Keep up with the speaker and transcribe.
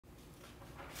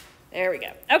There we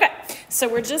go. Okay, so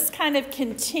we're just kind of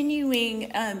continuing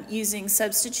using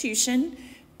substitution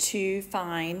to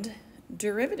find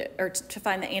derivative, or to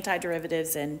find the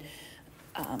antiderivatives and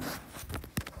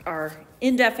our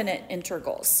indefinite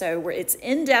integrals. So it's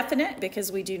indefinite because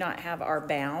we do not have our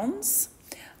bounds.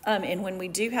 And when we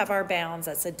do have our bounds,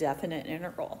 that's a definite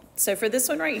integral. So for this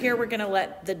one right here, we're going to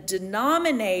let the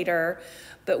denominator,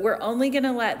 but we're only going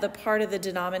to let the part of the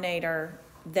denominator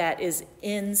that is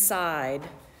inside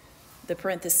the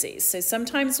parentheses. So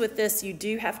sometimes with this, you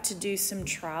do have to do some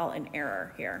trial and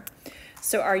error here.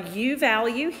 So our u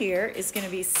value here is going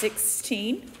to be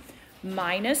 16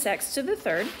 minus x to the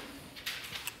third.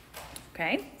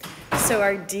 Okay, so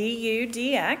our du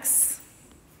dx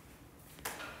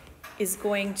is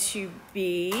going to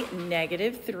be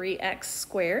negative 3x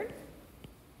squared.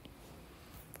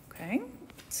 Okay,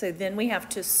 so then we have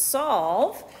to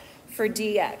solve for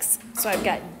dx. So I've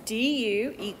got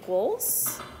du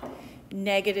equals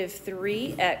negative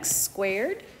 3x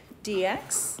squared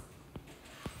dx.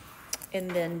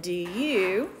 And then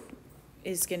du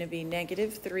is going to be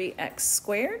negative 3x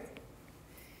squared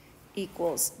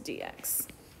equals dx.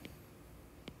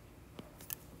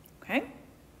 Okay?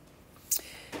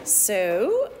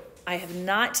 So I have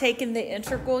not taken the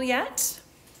integral yet,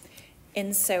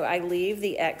 and so I leave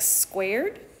the x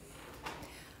squared.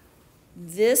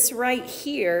 This right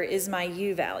here is my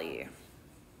u value,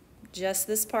 just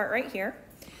this part right here.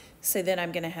 So then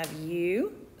I'm going to have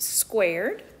u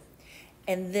squared,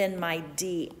 and then my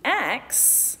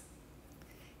dx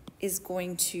is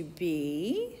going to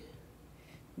be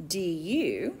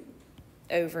du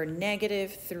over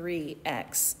negative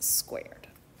 3x squared.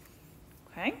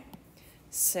 Okay,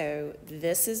 so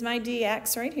this is my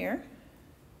dx right here,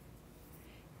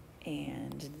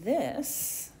 and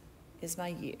this is my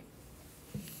u.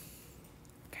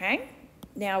 Okay,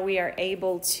 now we are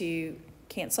able to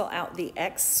cancel out the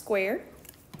x squared.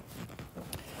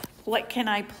 What can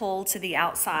I pull to the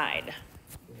outside?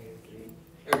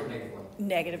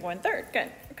 Negative 1/3,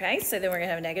 good. Okay, so then we're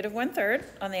gonna have negative 1/3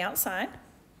 on the outside.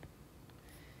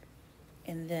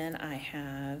 And then I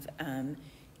have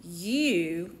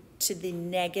u to the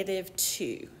negative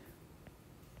 2.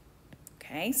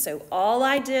 Okay, so all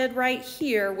I did right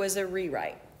here was a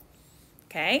rewrite.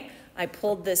 Okay, I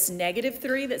pulled this negative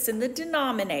 3 that's in the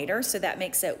denominator, so that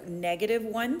makes it negative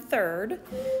 1/3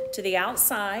 to the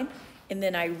outside. And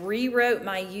then I rewrote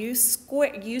my u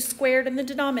squared in the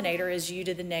denominator as u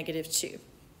to the negative 2.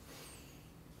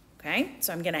 Okay,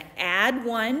 so I'm going to add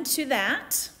 1 to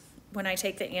that when I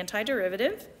take the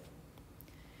antiderivative.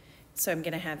 So I'm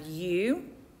going to have u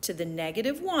to the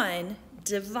negative 1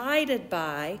 divided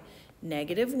by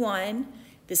negative 1.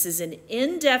 This is an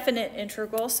indefinite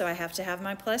integral, so I have to have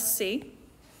my plus c.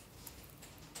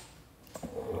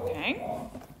 Okay.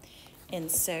 And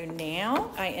so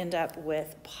now I end up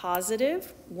with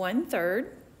positive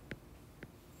 1/3.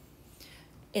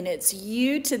 And it's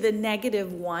u to the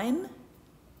negative 1.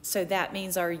 So that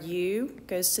means our u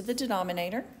goes to the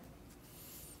denominator.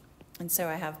 And so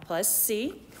I have plus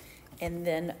c. And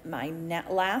then my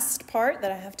last part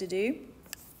that I have to do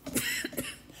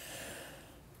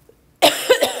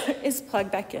is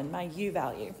plug back in my u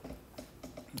value.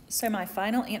 So my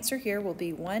final answer here will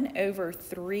be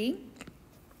 1/3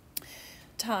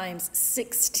 times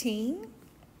 16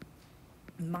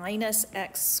 minus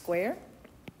x squared.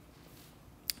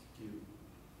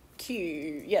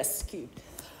 Cubed. Yes, cubed.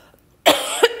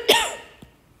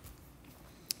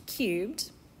 Cubed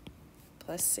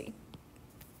plus c.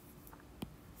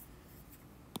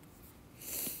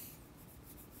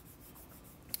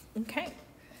 Okay.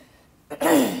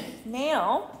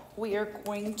 Now we are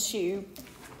going to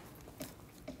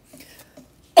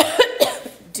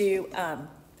do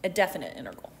a definite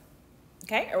integral.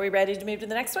 Okay, are we ready to move to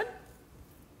the next one?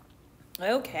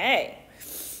 Okay.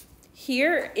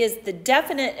 Here is the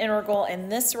definite integral,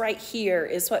 and this right here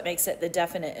is what makes it the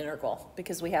definite integral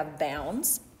because we have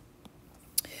bounds.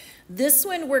 This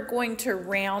one we're going to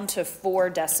round to 4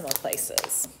 decimal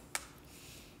places.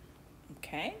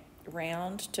 Okay,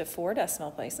 round to 4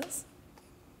 decimal places.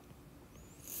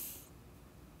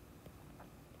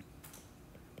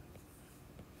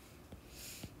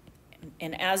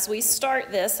 And as we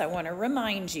start this, I want to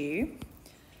remind you,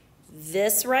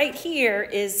 this right here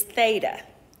is theta.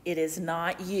 It is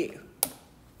not u.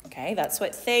 Okay, that's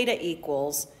what theta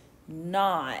equals,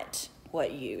 not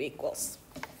what u equals.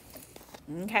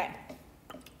 Okay.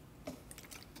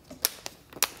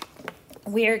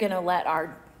 We are going to let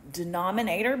our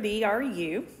denominator be our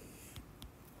u.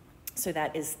 So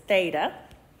that is theta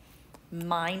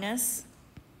minus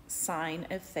sine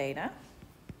of theta.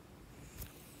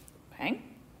 Okay.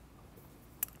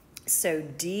 So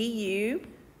du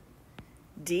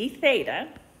d theta.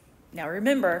 Now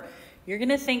remember, you're going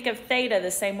to think of theta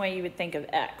the same way you would think of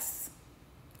x.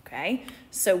 Okay?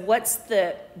 So what's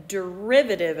the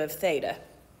derivative of theta?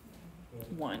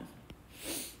 1.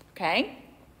 Okay?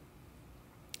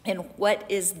 And what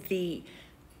is the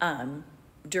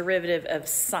derivative of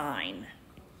sine?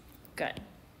 Good.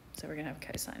 So we're going to have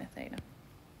cosine of theta.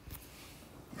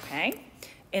 Okay?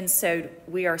 And so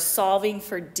we are solving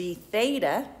for d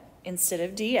theta instead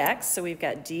of dx. So we've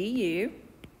got du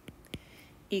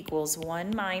equals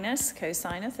 1 minus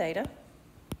cosine of theta,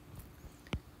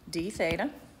 d theta,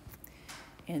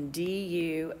 and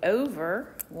du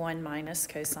over 1 minus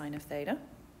cosine of theta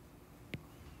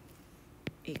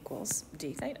equals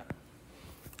d theta.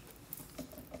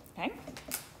 Okay?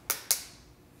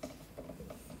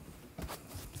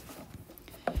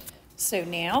 So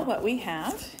now what we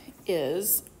have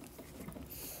is,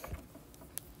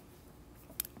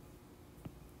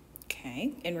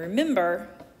 okay, and remember,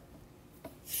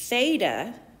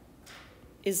 theta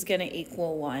is going to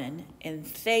equal 1 and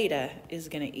theta is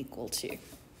going to equal 2.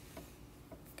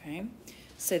 Okay,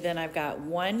 so then I've got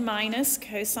 1 minus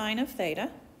cosine of theta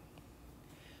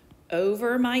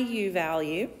over my u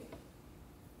value,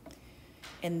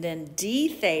 and then d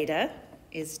theta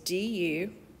is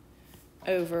du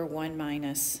over 1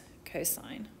 minus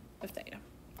cosine of theta.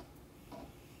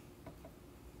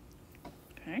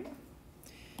 Okay,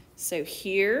 so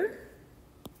here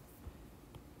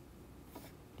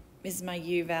is my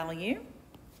u value,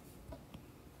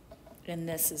 and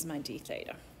this is my d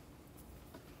theta.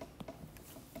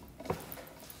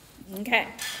 Okay,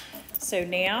 so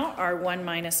now our 1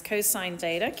 minus cosine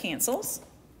theta cancels,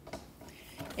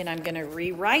 and I'm going to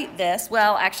rewrite this.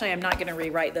 Well, actually, I'm not going to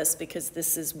rewrite this because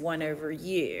this is 1 over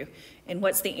u. And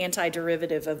what's the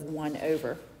antiderivative of 1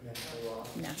 over? Natural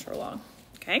log. Natural log.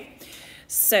 Okay,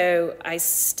 so I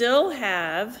still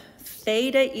have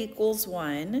theta equals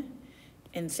 1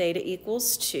 and theta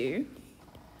equals 2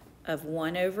 of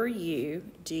 1 over u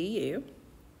du.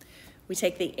 We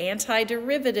take the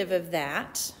antiderivative of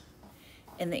that,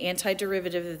 and the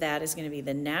antiderivative of that is going to be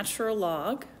the natural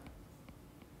log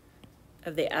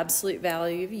of the absolute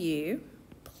value of u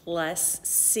plus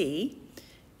c.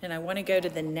 And I want to go to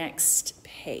the next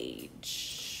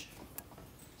page.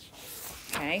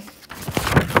 Okay.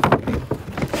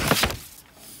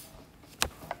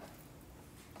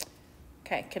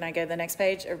 Okay, can I go to the next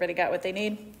page? Everybody got what they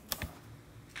need?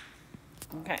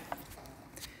 Okay.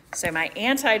 So my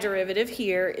antiderivative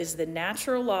here is the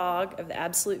natural log of the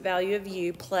absolute value of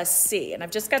u plus c. And I've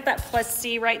just got that plus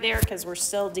c right there because we're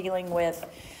still dealing with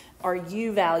our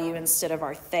u value instead of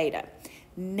our theta.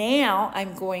 Now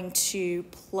I'm going to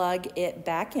plug it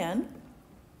back in.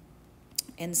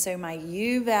 And so my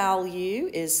u value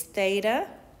is theta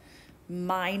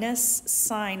minus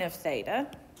sine of theta.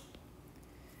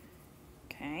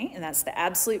 Okay, and that's the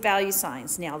absolute value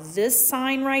signs. Now this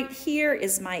sign right here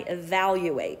is my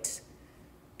evaluate.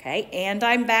 Okay, and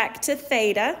I'm back to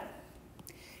theta.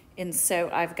 And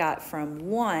so I've got from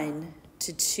 1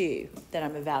 to 2 that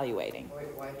I'm evaluating. Wait,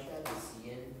 why'd you add the C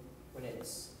in when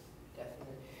it's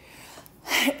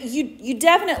definite? You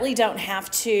definitely don't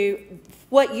have to.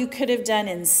 What you could have done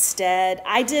instead,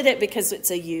 I did it because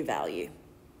it's a u value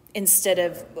instead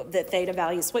of the theta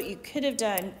values. What you could have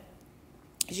done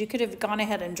is you could have gone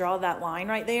ahead and draw that line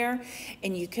right there,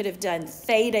 and you could have done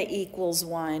theta equals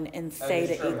 1 and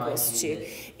theta equals 2.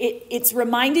 It's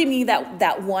reminding me that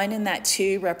that 1 and that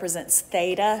 2 represents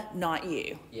theta, not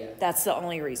you. Yeah. That's the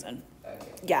only reason.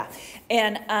 Okay. Yeah.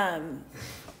 And,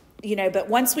 you know, but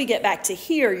once we get back to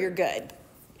here, you're good.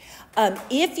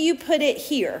 If you put it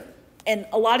here, and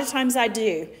a lot of times I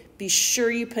do, be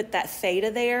sure you put that theta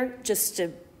there just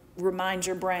to remind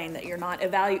your brain that you're not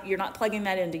plugging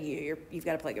that into you. You've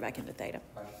got to plug it back into theta.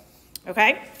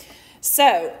 Okay?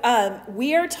 So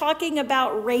we are talking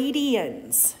about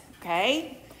radians,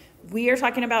 okay? We are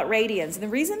talking about radians. And the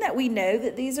reason that we know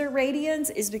that these are radians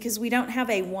is because we don't have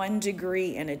a 1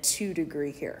 degree and a 2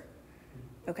 degree here,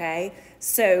 okay?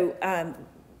 So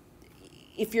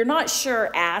if you're not sure,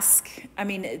 ask. I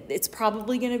mean, it's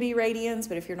probably going to be radians,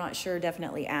 but if you're not sure,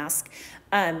 definitely ask.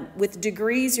 With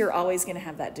degrees, you're always going to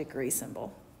have that degree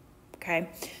symbol, okay?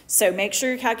 So make sure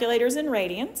your calculator's in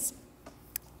radians.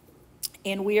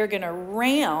 And we are going to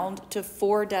round to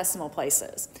 4 decimal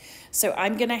places. So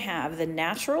I'm going to have the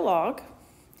natural log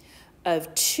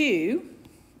of 2,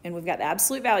 and we've got the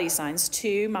absolute value signs,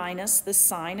 2 minus the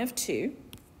sine of 2,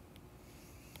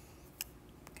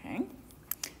 okay,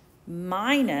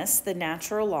 minus the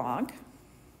natural log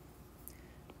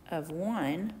of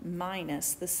 1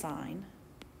 minus the sine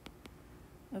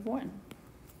of 1,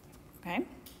 okay?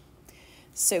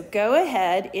 So go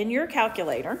ahead in your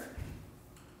calculator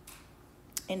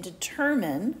and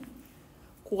determine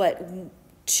what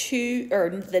 2,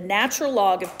 or the natural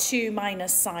log of 2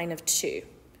 minus sine of 2.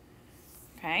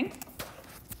 Okay?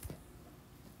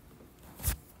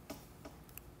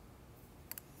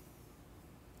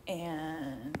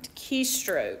 And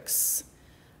keystrokes.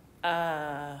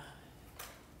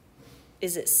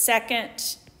 Is it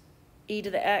second e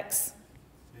to the x?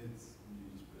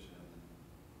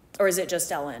 Or is it just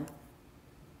ln?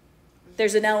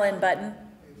 There's an ln button?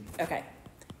 Okay,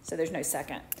 so there's no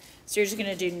second. So you're just going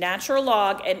to do natural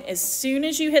log, and as soon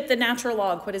as you hit the natural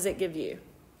log, what does it give you?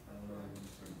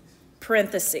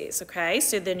 Parentheses, okay?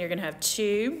 So then you're going to have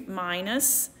 2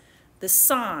 minus the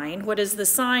sine. What does the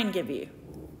sine give you?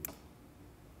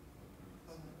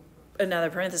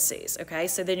 Another parentheses, okay?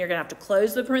 So then you're going to have to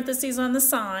close the parentheses on the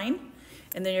sine,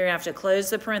 and then you're going to have to close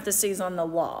the parentheses on the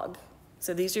log.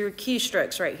 So these are your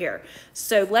keystrokes right here.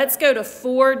 So let's go to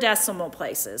 4 decimal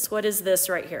places. What is this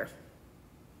right here?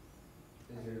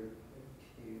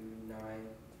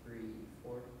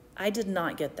 0.29334. I did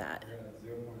not get that. Yeah,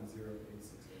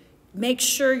 0.0868. Make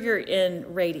sure you're in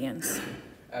radians.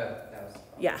 Oh, that was the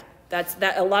problem. Yeah, that's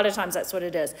that. A lot of times that's what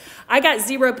it is. I got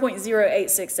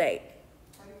 0.0868.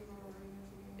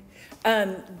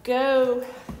 Go.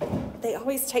 They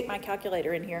always take my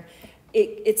calculator in here.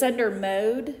 It's under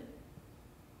mode.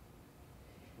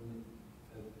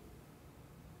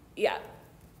 Yeah.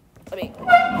 Let me.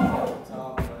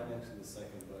 Top, right next to the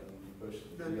second button, you push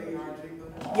The BRG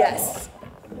button? Yes.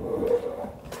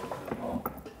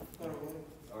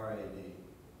 RAD,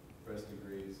 press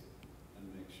degrees, and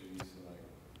make sure you select.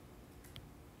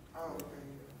 Oh, okay,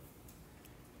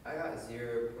 I got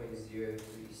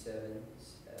 0.0377.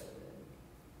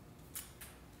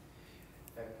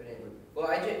 I put in, well,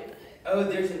 oh,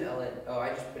 there's an ln. Oh, I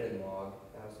just put in log.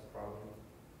 That was the problem.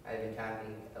 I've been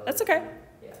tapping ln. That's okay.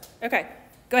 Yeah. Okay.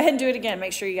 Go ahead and do it again.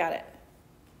 Make sure you got it.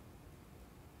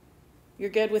 You're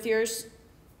good with yours?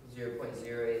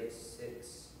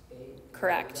 0.0868.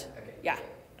 Correct. Okay. Yeah.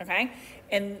 Okay.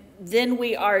 And then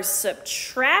we are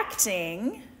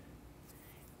subtracting,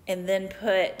 and then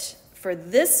put, for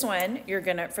this one,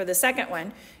 for the second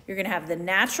one, you're gonna have the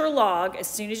natural log. As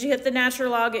soon as you hit the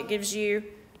natural log, it gives you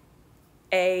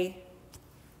a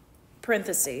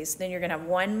parentheses. Then you're gonna have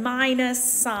 1 minus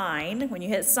sine. When you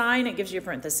hit sine, it gives you a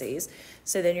parentheses.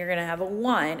 So then you're gonna have a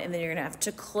 1, and then you're gonna have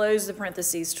to close the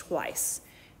parentheses twice.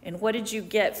 And what did you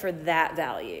get for that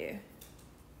value?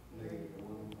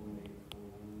 -1.8418.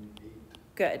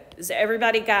 Good. Has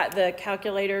everybody got the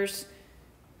calculators?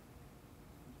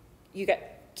 You got,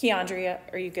 Keandria,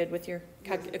 are you good with your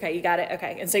okay, you got it.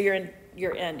 Okay. And so you're in.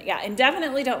 Yeah, and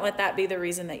definitely don't let that be the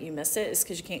reason that you miss it, is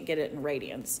because you can't get it in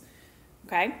radians.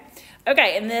 Okay?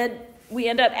 Okay, and then we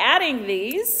end up adding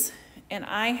these, and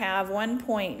I have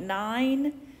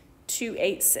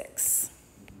 1.9286.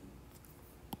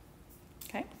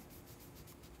 Okay?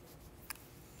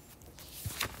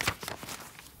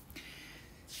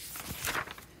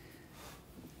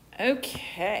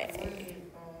 Okay.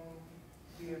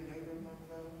 be a negative number,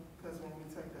 because when we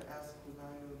take the absolute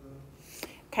value of the.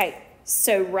 Okay,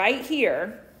 so right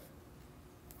here,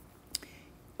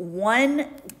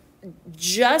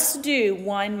 just do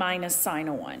 1 minus sine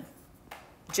of 1.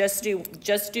 Just do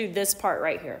this part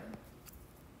right here.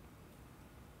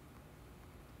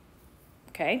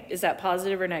 Okay, is that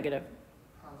positive or negative?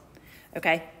 Positive.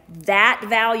 Okay, that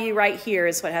value right here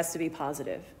is what has to be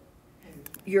positive.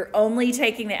 You're only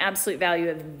taking the absolute value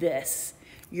of this.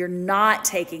 You're not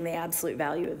taking the absolute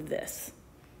value of this.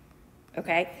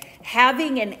 Okay?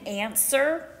 Having an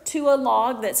answer to a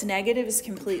log that's negative is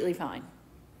completely fine.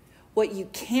 What you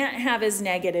can't have as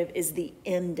negative is the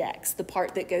index, the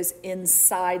part that goes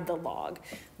inside the log.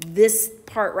 This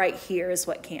part right here is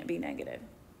what can't be negative.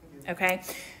 Okay?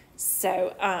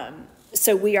 So,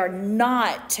 so we are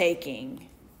not taking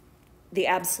the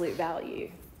absolute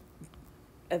value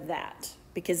of that,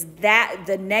 because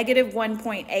the negative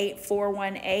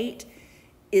 1.8418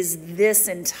 is this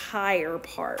entire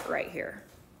part right here,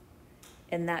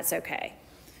 and that's okay.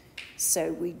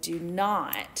 So we do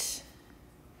not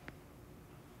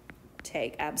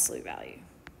take absolute value.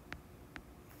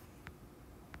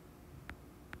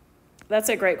 That's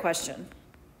a great question.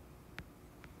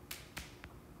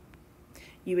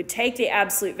 You would take the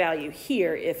absolute value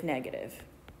here if negative.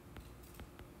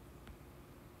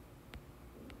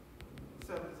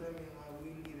 So does that mean like we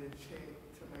need to check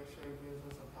to make sure it gives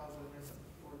us a positive answer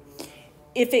before doing that?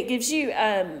 If it gives you,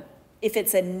 if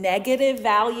it's a negative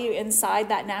value inside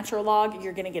that natural log,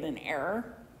 you're going to get an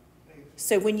error.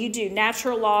 So when you do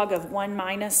natural log of 1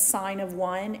 minus sine of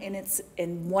 1,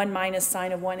 and 1 minus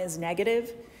sine of 1 is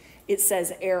negative, it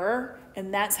says error,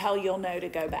 and that's how you'll know to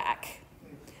go back.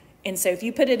 And so if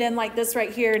you put it in like this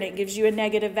right here and it gives you a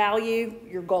negative value,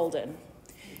 you're golden.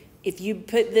 If you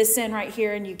put this in right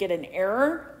here and you get an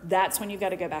error, that's when you've got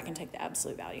to go back and take the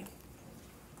absolute value.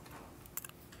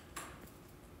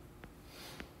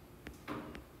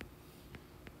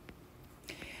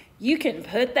 You can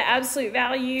put the absolute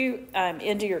value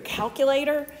into your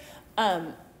calculator.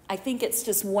 I think it's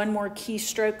just one more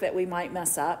keystroke that we might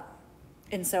mess up.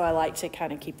 And so I like to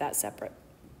kind of keep that separate.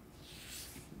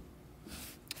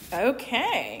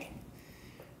 Okay.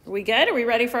 Are we good? Are we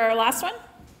ready for our last one?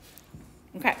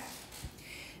 Okay.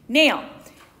 Now,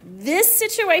 this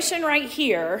situation right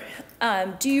here,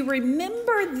 do you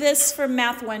remember this from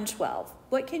Math 112?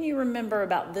 What can you remember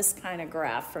about this kind of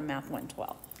graph from Math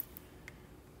 112?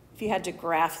 If you had to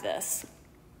graph this.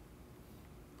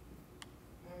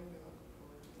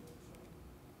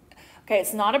 Okay,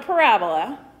 it's not a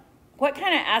parabola. What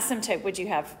kind of asymptote would you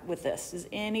have with this? Does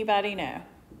anybody know?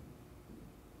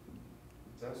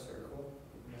 Is that a circle?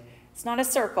 No. It's not a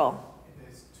circle.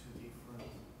 It is 2D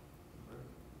front.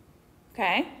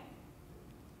 Okay.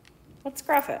 Let's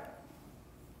graph it.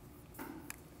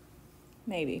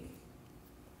 Maybe.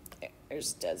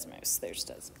 There's Desmos. There's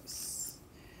Desmos.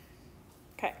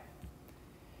 Okay.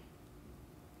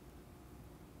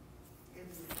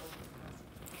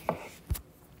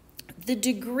 The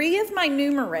degree of my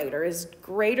numerator is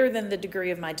greater than the degree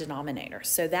of my denominator.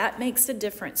 So that makes a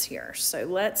difference here. So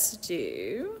let's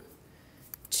do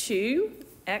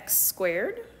 2x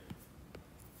squared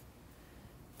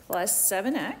plus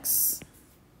 7x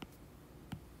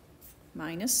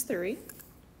minus 3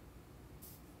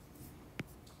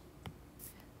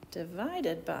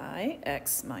 divided by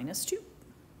x minus 2.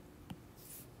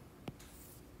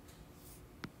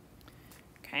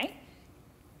 Okay.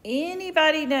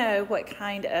 Anybody know what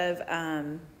kind of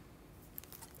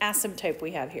asymptote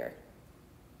we have here?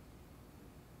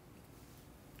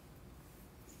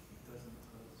 It doesn't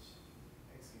touch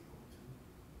x equal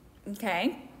 2.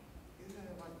 Okay. Isn't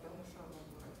it like double shot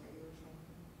like A or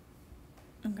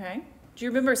something? Okay. Do you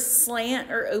remember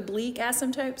slant or oblique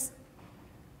asymptotes?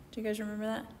 Do you guys remember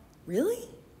that? Really?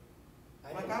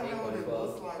 I Like didn't I take know what it 112.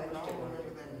 looks like, but I just don't took remember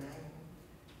 112. that name.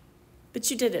 But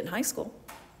you did it in high school.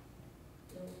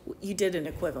 You did an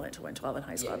equivalent to 112 in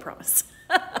high school, I Yeah. promise.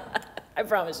 I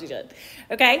promise you did.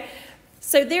 Okay,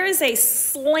 so there is a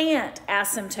slant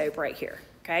asymptote right here.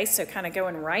 Okay, so kind of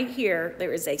going right here,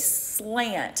 there is a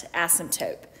slant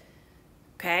asymptote.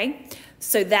 Okay,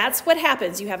 so that's what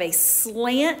happens. You have a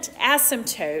slant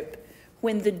asymptote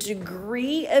when the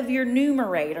degree of your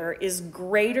numerator is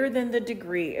greater than the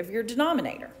degree of your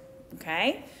denominator.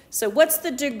 Okay, so what's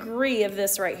the degree of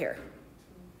this right here?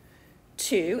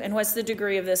 2, and what's the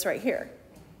degree of this right here?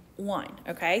 1,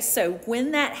 okay? So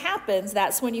when that happens,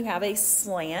 that's when you have a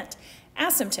slant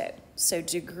asymptote. So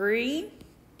degree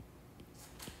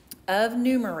of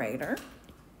numerator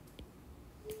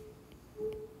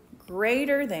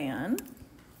greater than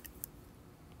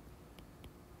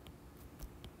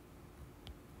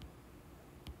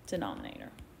denominator.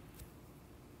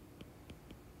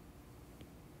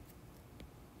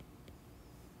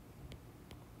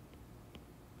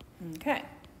 Okay,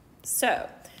 so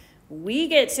we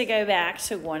get to go back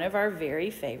to one of our very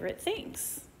favorite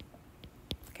things.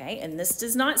 Okay, and this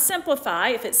does not simplify.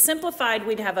 If it's simplified,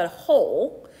 we'd have a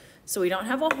hole, so we don't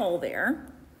have a hole there.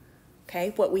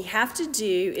 Okay, what we have to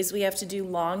do is we have to do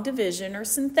long division or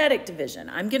synthetic division.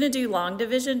 I'm going to do long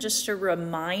division just to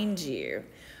remind you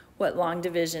what long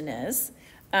division is,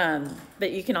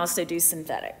 but you can also do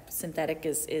synthetic. Synthetic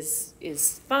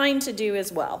is fine to do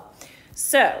as well.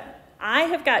 So I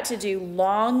have got to do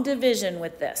long division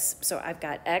with this. So I've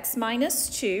got x minus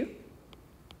 2,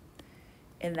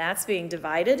 and that's being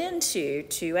divided into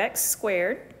 2x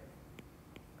squared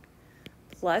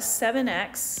plus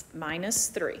 7x minus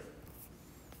 3.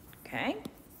 Okay?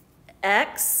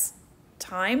 X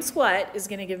times what is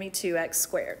going to give me 2x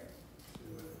squared?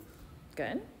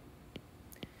 Good.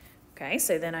 Okay,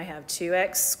 so then I have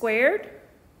 2x squared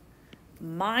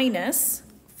minus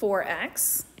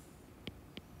 4x.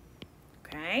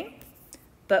 Okay,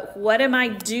 but what am I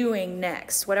doing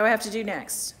next? What do I have to do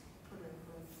next?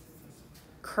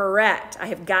 Correct. I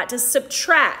have got to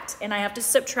subtract, and I have to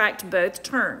subtract both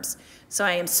terms. So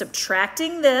I am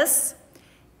subtracting this,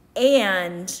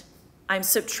 and I'm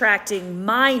subtracting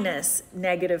minus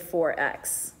negative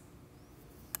 4x.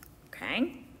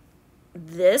 Okay,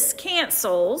 this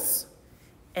cancels,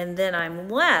 and then I'm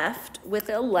left with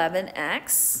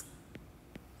 11x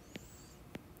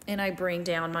and I bring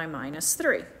down my minus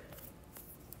 3.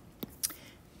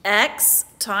 X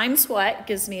times what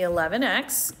gives me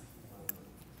 11x?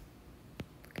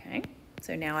 Okay,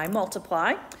 so now I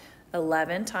multiply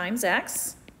 11 times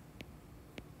x.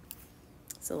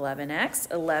 It's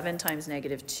 11x. 11 times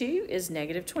negative 2 is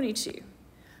negative 22.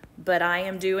 But I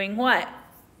am doing what?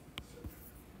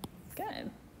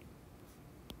 Good.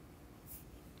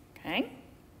 Okay.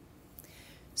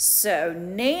 So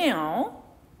now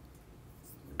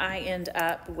I end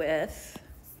up with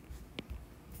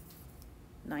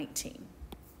 19.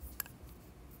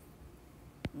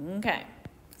 Okay.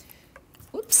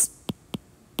 Whoops.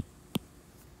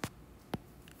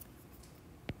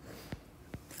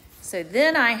 So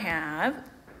then I have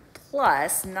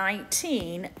plus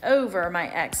 19 over my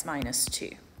x minus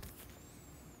 2.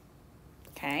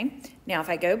 Okay, now if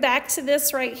I go back to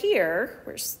this right here,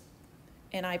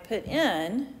 and I put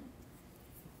in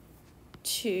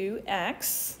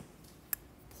 2x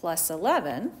plus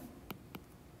 11,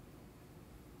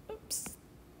 oops,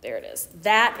 there it is.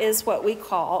 That is what we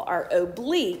call our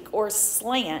oblique or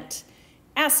slant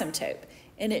asymptote,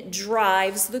 and it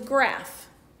drives the graph.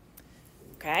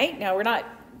 Okay, now we're not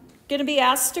going to be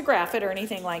asked to graph it or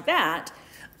anything like that.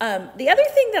 The other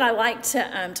thing that I like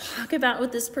to talk about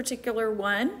with this particular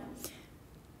one,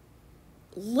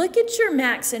 look at your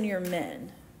max and your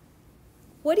min.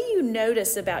 What do you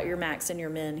notice about your max and your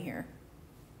min here?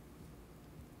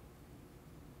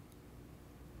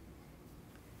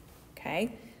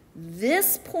 Okay,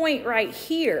 this point right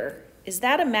here, is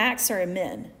that a max or a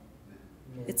min?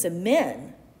 It's a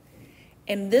min.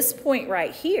 And this point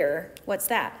right here, what's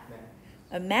that?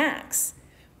 A max,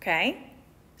 okay?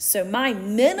 So my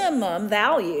minimum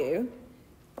value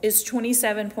is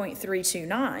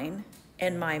 27.329,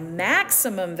 and my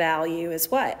maximum value is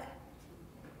what?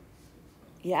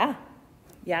 Yeah.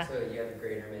 So you have a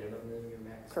greater minimum than your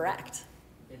max? Correct.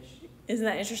 Interesting. Isn't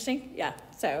that interesting? Yeah.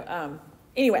 So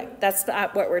anyway, that's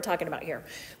what we're talking about here.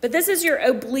 But this is your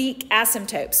oblique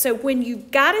asymptote. So when you've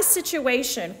got a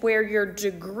situation where your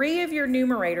degree of your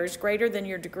numerator is greater than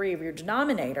your degree of your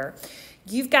denominator,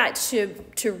 you've got to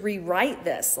rewrite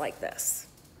this like this.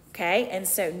 Okay? And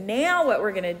so now what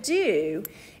we're going to do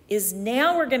is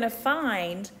now we're going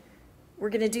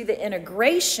to do the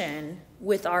integration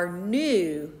with our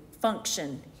new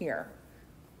function here.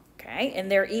 Okay?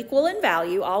 And they're equal in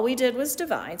value. All we did was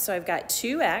divide. So I've got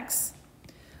 2x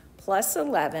plus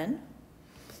 11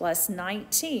 plus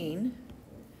 19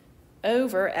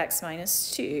 over x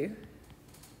minus 2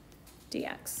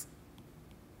 dx.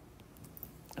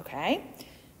 Okay,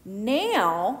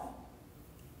 now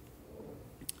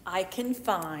I can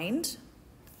find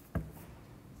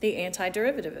the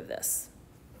antiderivative of this.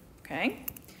 Okay,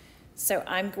 so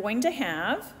I'm going to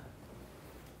have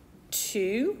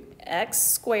 2x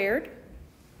squared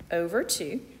over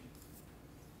 2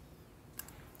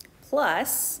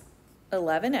 plus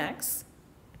 11x,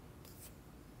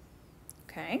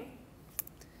 okay,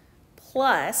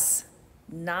 plus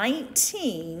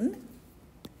 19,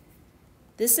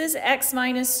 this is x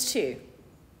minus 2,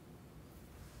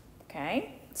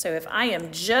 okay? So if I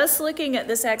am just looking at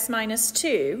this x minus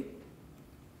 2,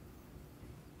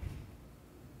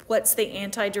 what's the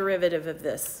antiderivative of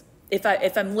this?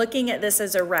 If I'm looking at this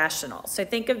as a rational, so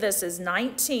think of this as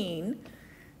 19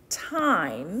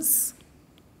 times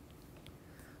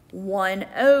 1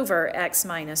 over x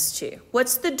minus 2.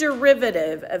 What's the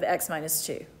derivative of x minus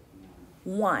 2?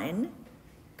 1,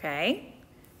 okay?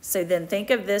 So then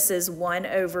think of this as 1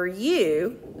 over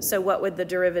u. So what would the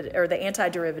derivative or the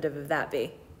antiderivative of that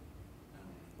be?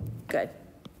 Good,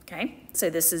 okay? So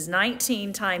this is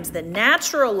 19 times the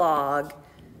natural log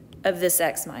of this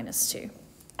x minus 2.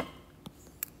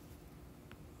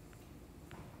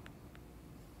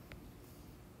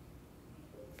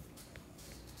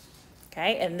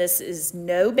 Okay, and this is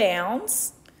no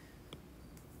bounds.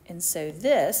 And so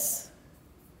this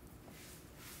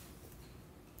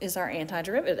is our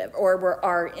antiderivative, or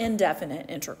our indefinite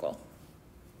integral.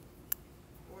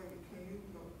 Wait, can you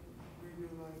redo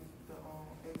like the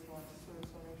x minus 2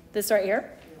 explanation? This right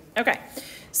here? Yeah. Okay,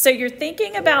 so you're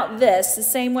thinking about this the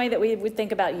same way that we would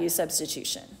think about u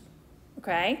substitution.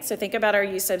 Okay, so think about our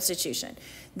u substitution.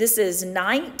 This is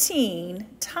 19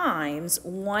 times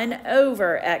 1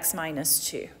 over x minus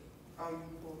 2. Oh, you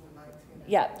pulled the 19 out.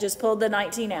 Yeah, just pulled the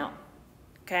 19 out.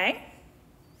 Okay?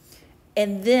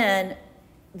 And then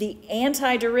the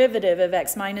antiderivative of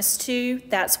x minus 2,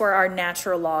 that's where our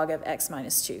natural log of x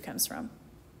minus 2 comes from.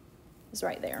 It's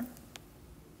right there.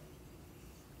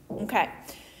 Okay.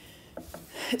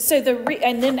 So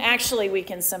and then actually we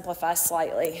can simplify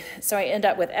slightly. So I end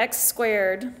up with x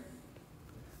squared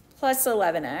plus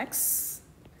 11x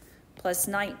plus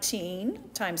 19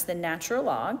 times the natural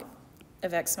log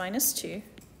of x minus 2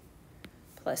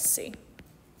 plus c.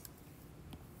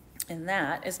 And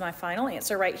that is my final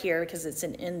answer right here because it's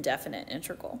an indefinite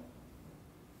integral.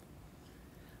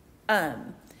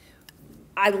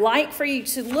 I like for you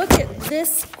to look at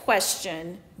this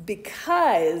question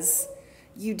because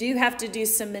you do have to do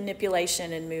some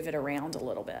manipulation and move it around a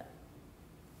little bit.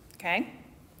 Okay?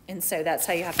 And so that's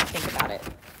how you have to think about it.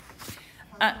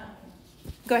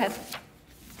 Go ahead.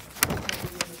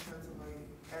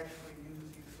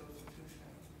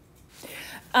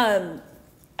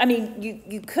 I mean,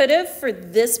 you could have for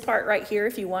this part right here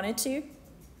if you wanted to.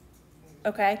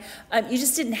 Okay? You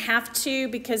just didn't have to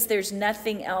because there's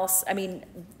nothing else. I mean,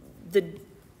 the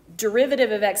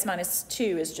derivative of x minus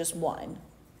 2 is just 1.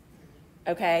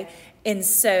 Okay? And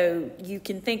so you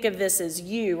can think of this as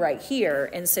u right here.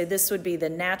 And so this would be the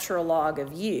natural log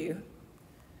of u.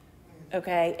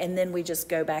 Okay? And then we just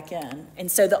go back in.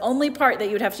 And so the only part that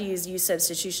you would have to use u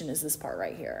substitution is this part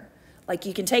right here. Like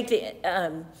you can take the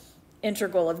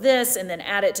integral of this and then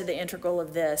add it to the integral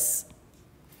of this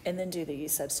and then do the u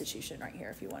substitution right here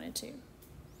if you wanted to. Yes,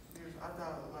 I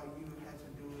thought like you had to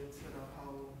do it to the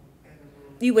whole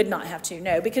integral. You would not have to,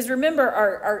 no, because remember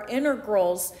our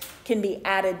integrals can be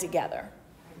added together,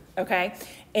 okay?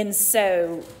 And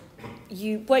so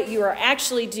what you are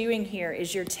actually doing here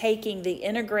is you're taking the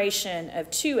integration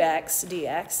of 2x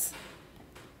dx,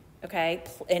 okay,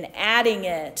 and adding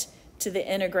it to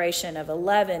the integration of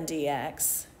 11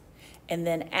 dx, and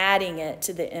then adding it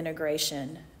to the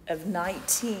integration of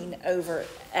 19 over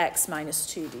x minus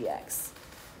 2 dx.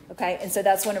 Okay, and so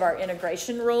that's one of our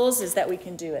integration rules is that we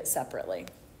can do it separately.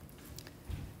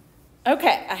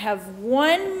 Okay, I have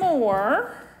one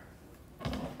more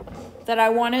that I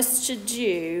want us to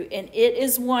do, and it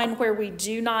is one where we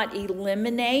do not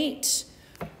eliminate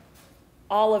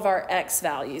all of our x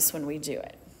values when we do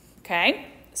it. Okay,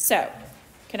 so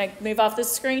can I move off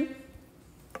this screen?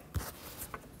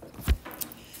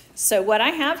 So what I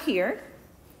have here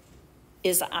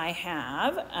is I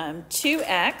have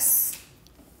 2x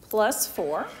plus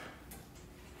 4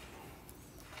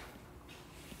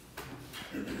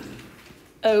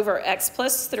 over x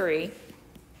plus 3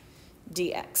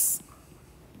 dx.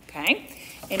 Okay?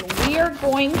 And we are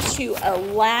going to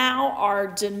allow our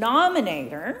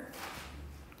denominator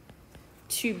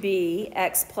to be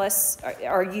x plus,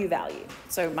 our u value.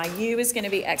 So my u is going to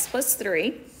be x plus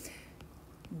 3.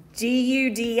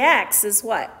 Du dx is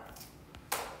what?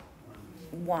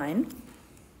 1.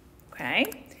 Okay?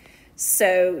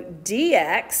 So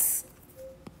dx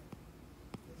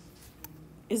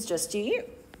is just du.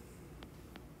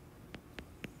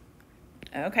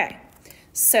 Okay.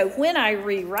 So when I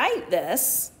rewrite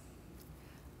this,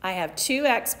 I have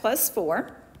 2x plus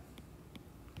 4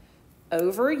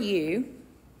 over u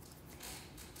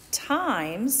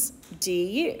times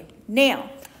du. Now,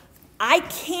 I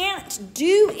can't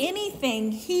do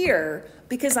anything here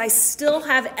because I still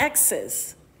have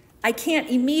x's. I can't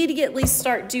immediately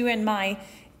start doing my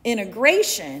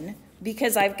integration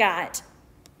because I've got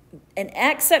an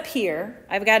x up here,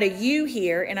 I've got a u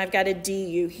here, and I've got a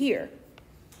du here.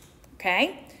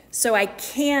 Okay? So I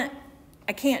can't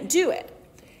do it.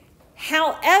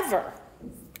 However,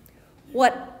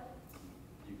 what?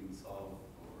 You can solve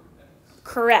for x.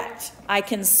 Correct. I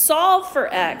can solve for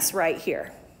x right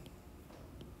here.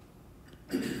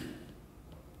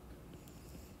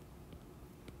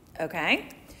 Okay?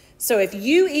 So if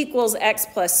u equals x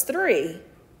plus 3,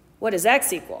 what does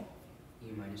x equal?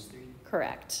 U minus 3.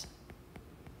 Correct.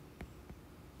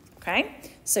 Okay?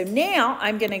 So now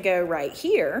I'm going to go right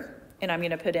here, and I'm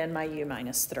going to put in my u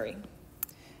minus 3.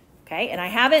 Okay? And I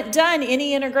haven't done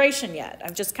any integration yet.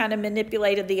 I've just kind of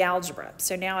manipulated the algebra.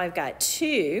 So now I've got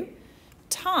 2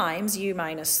 times u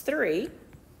minus 3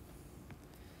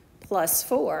 plus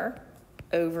 4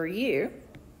 over u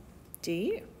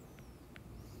du.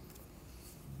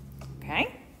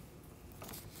 Okay?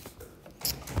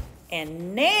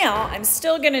 And now I'm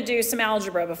still going to do some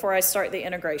algebra before I start the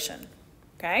integration.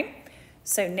 Okay?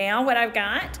 So now what I've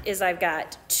got is I've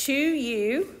got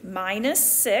 2u minus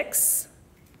 6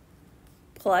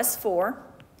 plus 4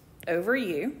 over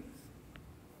u.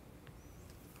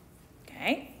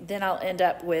 Okay? Then I'll end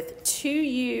up with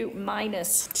 2u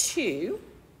minus 2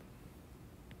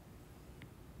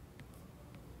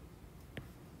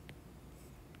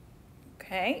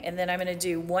 okay, and then I'm going to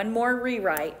do one more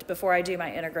rewrite before I do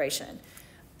my integration.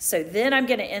 So then I'm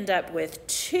going to end up with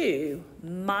 2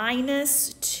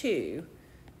 minus 2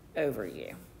 over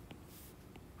u.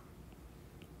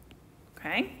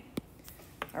 Okay?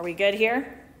 Are we good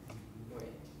here? Wait.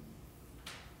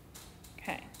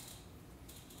 Okay.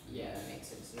 Yeah, that makes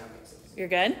sense. Now it makes sense. You're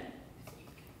good?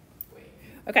 Wait.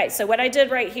 Okay, so what I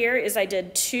did right here is I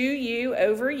did 2u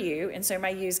over u, and so my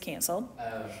u's canceled. Oh,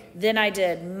 okay. Then I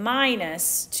did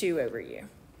minus 2 over u.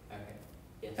 Okay.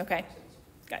 Yes, Okay. makes sense.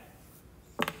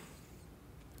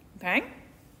 Okay?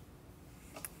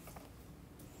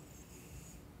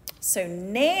 So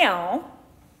now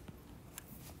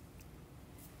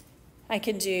I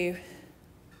can do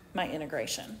my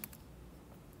integration.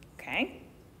 Okay?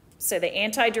 So the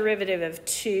antiderivative of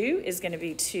 2 is going to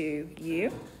be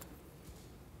 2u.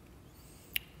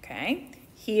 Okay?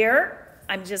 Here,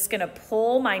 I'm just going to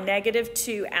pull my negative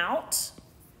 2 out.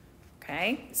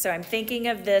 Okay? So I'm thinking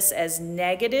of this as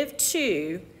negative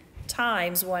 2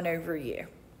 times 1 over u.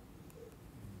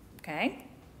 Okay?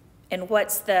 And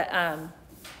what's the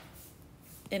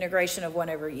integration of 1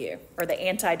 over u, or the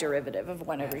antiderivative of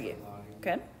 1 over u?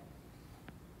 Good.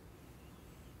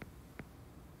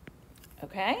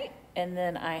 Okay, and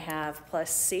then I have plus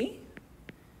c.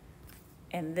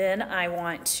 And then I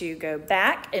want to go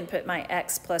back and put my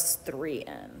x plus 3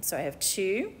 in. So I have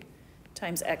 2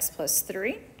 times x plus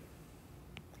 3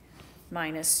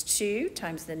 minus 2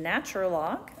 times the natural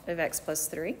log of x plus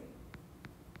 3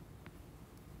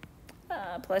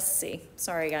 plus c.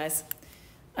 Sorry, guys.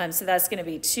 So that's going to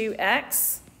be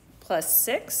 2x plus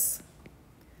 6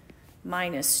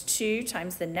 minus 2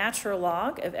 times the natural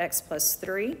log of x plus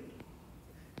 3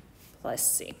 plus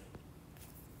c.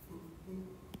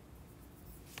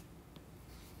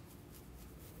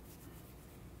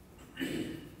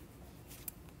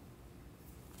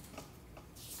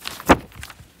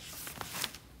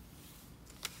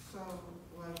 So,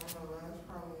 like on the last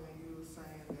problem, when you were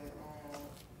saying that,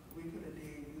 we could have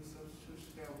did use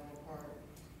substitution at one part,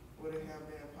 would it have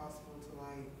been possible to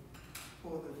like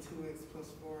pull the 2x plus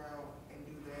 4 out and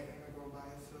do that integral by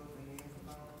itself and then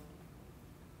combine?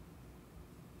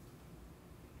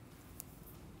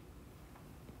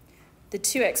 The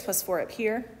 2x plus 4 up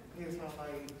here? It's not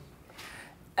like,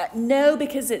 No,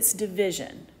 because it's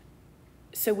division.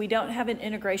 So we don't have an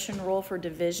integration rule for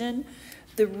division.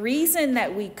 The reason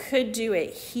that we could do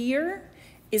it here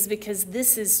is because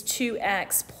this is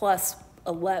 2x plus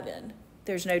 11.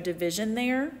 There's no division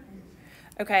there.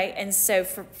 Okay, and so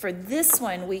for this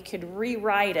one, we could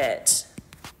rewrite it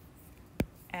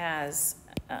as,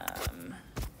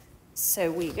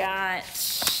 so we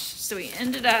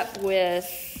ended up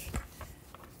with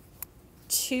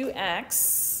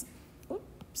 2x,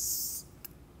 oops.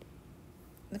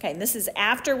 Okay, and this is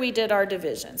after we did our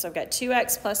division. So I've got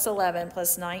 2x plus 11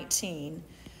 plus 19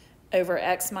 over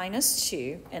x minus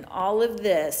 2, and all of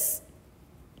this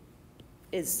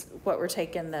is what we're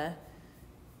taking the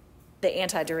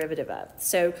antiderivative of.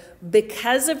 So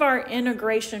because of our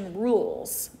integration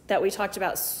rules that we talked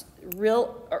about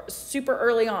super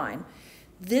early on,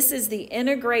 this is the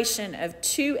integration of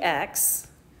 2x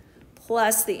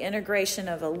plus the integration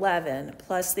of 11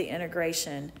 plus the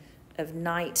integration of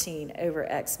 19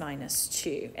 over x minus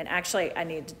 2. And actually, I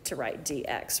need to write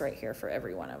dx right here for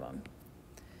every one of them.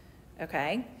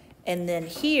 Okay? And then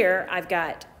here, I've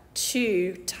got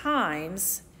 2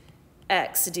 times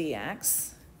x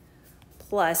dx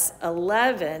plus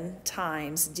 11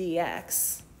 times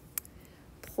dx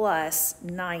plus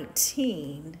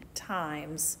 19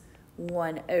 times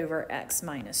 1 over x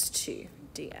minus 2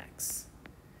 dx.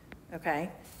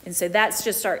 Okay? And so that's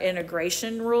just our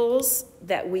integration rules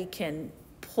that we can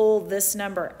pull this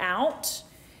number out,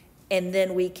 and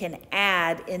then we can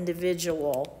add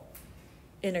individual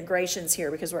integrations here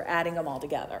because we're adding them all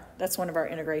together. That's one of our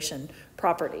integration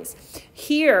properties.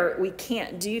 Here, we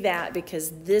can't do that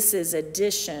because this is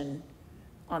addition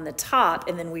on the top,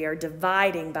 and then we are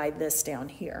dividing by this down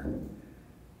here.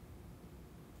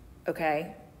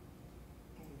 Okay?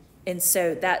 And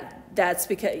so that's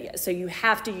because, so you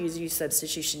have to use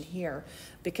substitution here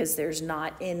because there's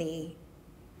not any,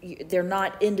 they're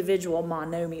not individual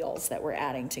monomials that we're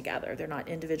adding together. They're not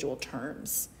individual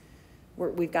terms.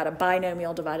 We've got a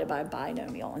binomial divided by a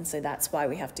binomial, and so that's why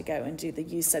we have to go and do the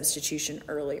use substitution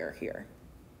earlier here.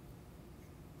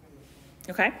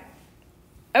 Okay?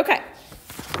 Okay.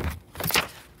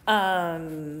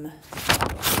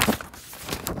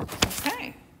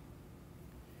 Okay.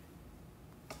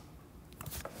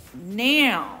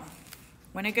 Now,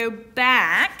 I want to go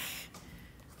back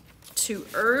to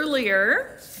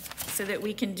earlier so that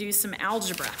we can do some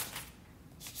algebra.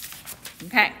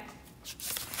 Okay.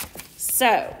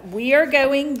 So we are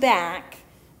going back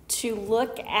to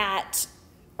look at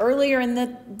earlier in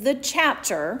the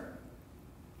chapter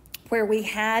where we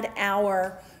had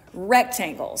our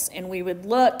rectangles, and we would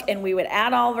look and we would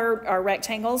add all of our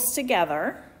rectangles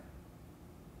together.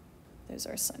 Those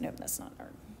are, nope, that's not our,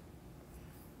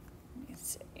 let me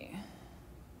see.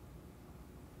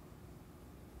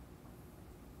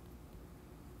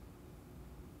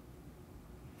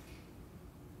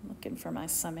 Looking for my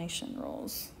summation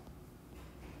rules.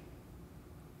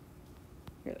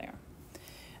 Here they are.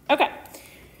 Okay.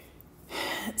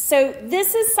 So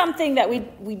this is something that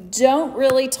we don't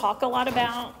really talk a lot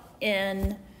about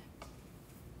in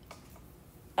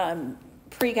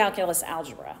pre-calculus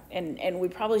algebra, and we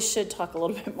probably should talk a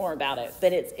little bit more about it,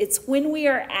 but it's when we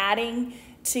are adding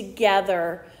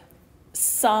together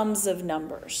sums of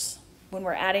numbers, when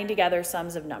we're adding together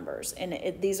sums of numbers,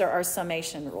 and these are our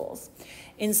summation rules.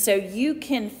 And so you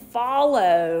can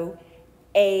follow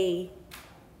a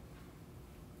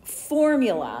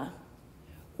formula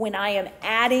when I am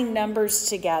adding numbers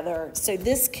together. So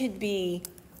this could be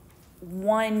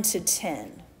 1 to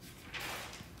 10.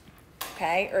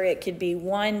 Okay, or it could be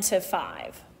 1 to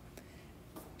 5.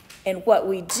 And what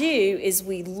we do is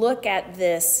we look at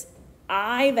this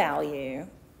I value,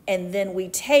 and then we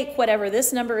take whatever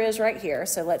this number is right here.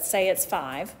 So let's say it's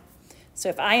 5. So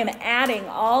if I am adding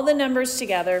all the numbers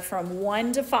together from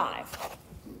 1 to 5,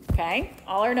 okay,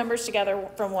 all our numbers together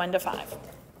from 1 to 5.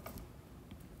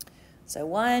 So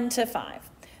 1 to 5.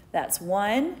 That's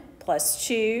 1 plus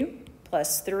 2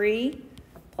 plus 3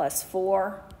 plus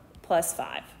 4 plus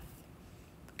 5.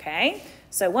 Okay,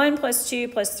 so 1 plus 2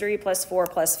 plus 3 plus 4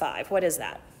 plus 5. What is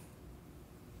that?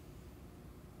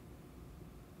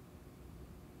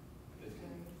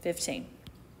 15.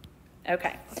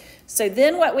 Okay, so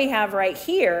then what we have right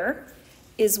here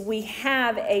is we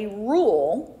have a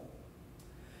rule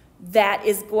that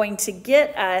is going to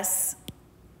get us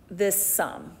this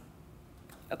sum.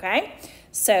 Okay,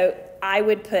 so I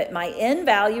would put my n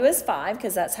value as 5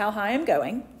 because that's how high I'm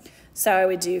going. So I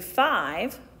would do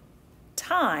 5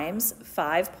 times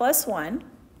 5 plus 1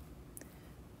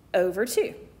 over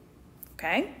 2.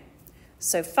 Okay,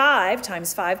 so 5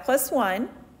 times 5 plus 1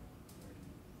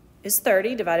 is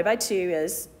 30, divided by 2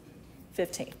 is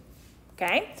 15.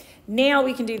 Okay, now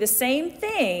we can do the same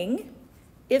thing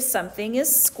if something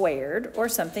is squared or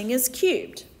something is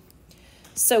cubed.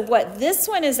 So what this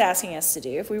one is asking us to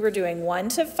do, if we were doing 1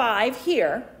 to 5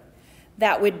 here,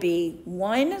 that would be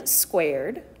 1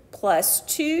 squared plus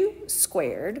 2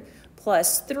 squared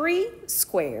plus 3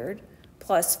 squared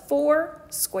plus 4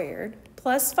 squared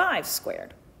plus 5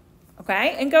 squared.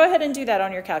 Okay, and go ahead and do that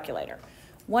on your calculator.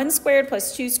 1 squared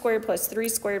plus 2 squared plus 3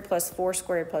 squared plus 4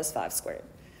 squared plus 5 squared.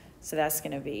 So that's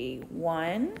going to be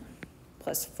 1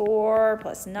 plus 4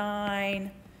 plus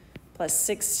 9 plus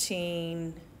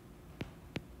 16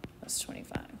 plus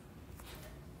 25. 55.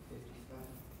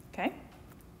 Okay?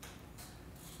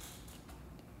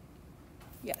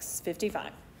 Yes,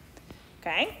 55.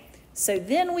 Okay? So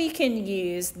then we can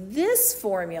use this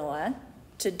formula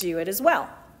to do it as well.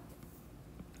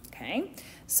 Okay?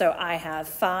 So I have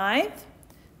 5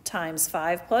 times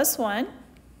 5 plus 1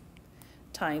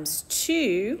 times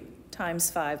 2 times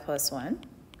 5 plus 1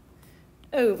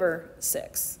 over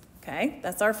 6. Okay?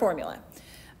 That's our formula.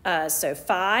 So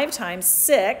 5 times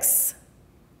 6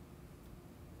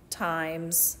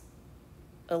 times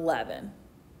 11.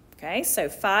 Okay, so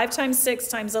 5 times 6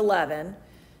 times 11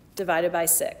 divided by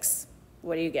 6.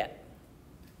 What do you get?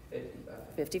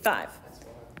 55. 55. That's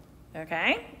wild.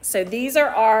 Okay, so these are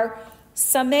our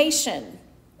summation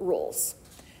rules.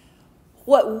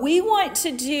 What we want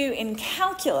to do in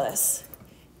calculus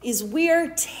is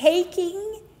we're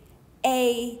taking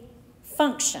a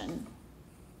function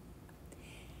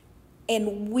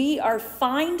and we are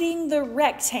finding the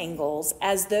rectangles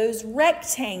as those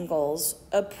rectangles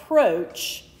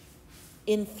approach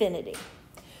infinity.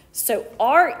 So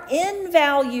our n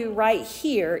value right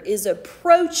here is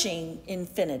approaching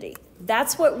infinity.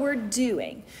 That's what we're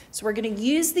doing. So we're going to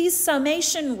use these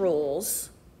summation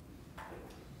rules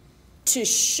to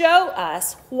show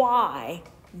us why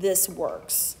this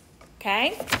works.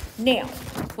 Okay? Now,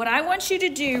 what I want you to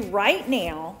do right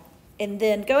now, and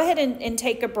then go ahead and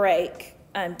take a break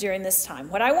during this time.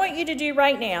 What I want you to do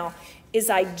right now is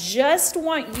I just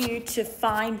want you to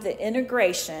find the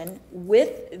integration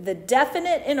with the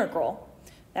definite integral.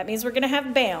 That means we're going to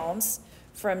have bounds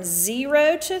from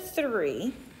 0 to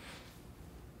 3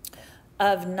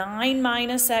 of 9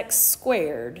 minus x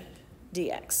squared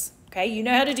dx. Okay, you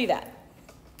know how to do that.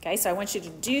 Okay, so I want you to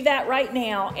do that right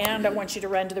now, and I want you to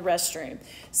run to the restroom.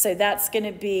 So that's going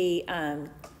to be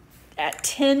at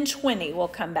 10:20, we'll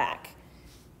come back.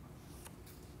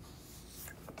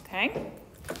 Okay?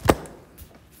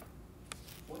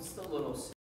 What's the little